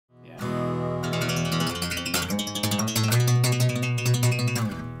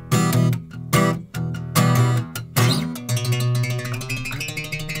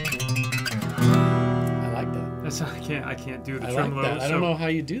can't do the I tremolo. like that. I don't know how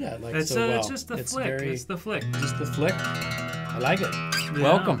you do that like so well. It's just the flick. It's the flick. Just the flick. I like it. Yeah.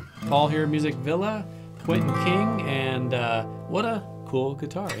 Welcome, Paul here, Music Villa, Quentin King, and what a cool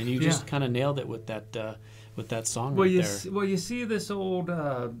guitar. And you just kind of nailed it with that song right there. Well, you see this old,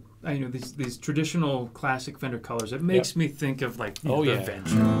 these traditional classic Fender colors. It makes me think of like the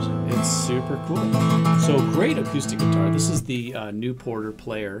Ventures. It's super cool. So great acoustic guitar. This is the Newporter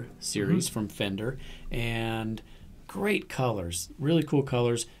Player Series from Fender, and great colors, really cool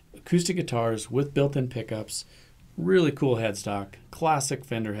colors. Acoustic guitars with built-in pickups. Really cool headstock, classic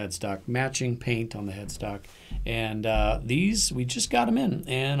Fender headstock, matching paint on the headstock. And these, we just got them in,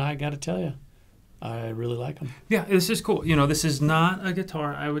 and I got to tell you, I really like them. Yeah, this is cool. You know, this is not a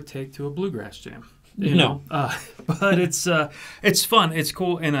guitar I would take to a bluegrass jam. You know, but it's fun, it's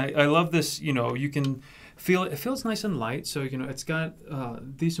cool, and I love this. You know, you can feel it. It feels nice and light, so you know it's got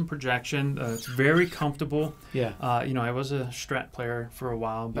decent projection. It's very comfortable. Yeah. You know, I was a Strat player for a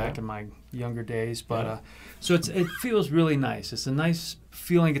while back in my younger days, but so it feels really nice. It's a nice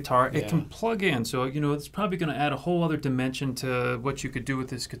feeling guitar. It can plug in, so you know it's probably going to add a whole other dimension to what you could do with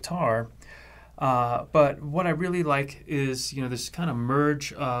this guitar. But what I really like is, you know, this kind of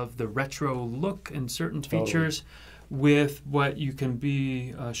merge of the retro look and certain features with what you can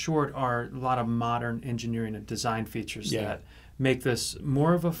be short are a lot of modern engineering and design features that make this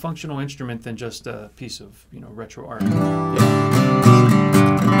more of a functional instrument than just a piece of, you know, retro art. I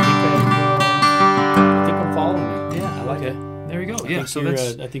think I'm following you. Yeah, I like it. There you go.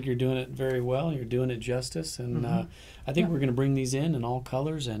 I think you're doing it very well. You're doing it justice, and I think we're going to bring these in all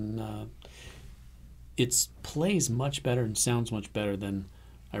colors, and it plays much better and sounds much better than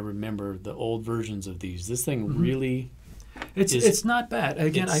I remember the old versions of these. This thing really it's not bad.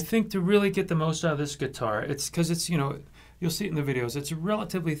 Again, I think to really get the most out of this guitar, it's because it's, you know, you'll see it in the videos, it's a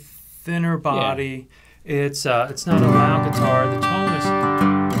relatively thinner body. It's not a loud guitar. The tone is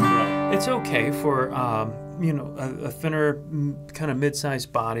it's okay for you know, a thinner kind of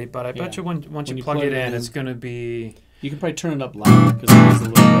mid-sized body, but I bet you once you plug it in, it's going to be... You can probably turn it up louder because it is a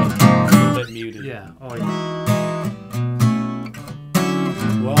little bit muted. Yeah. Oh, yeah.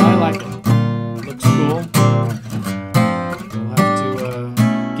 Well, I like it. It looks cool. We'll have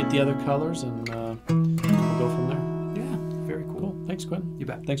to get the other colors and we'll go from there. Yeah. Very cool. Cool. Thanks, Quentin. You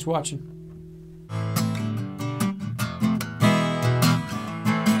bet. Thanks for watching.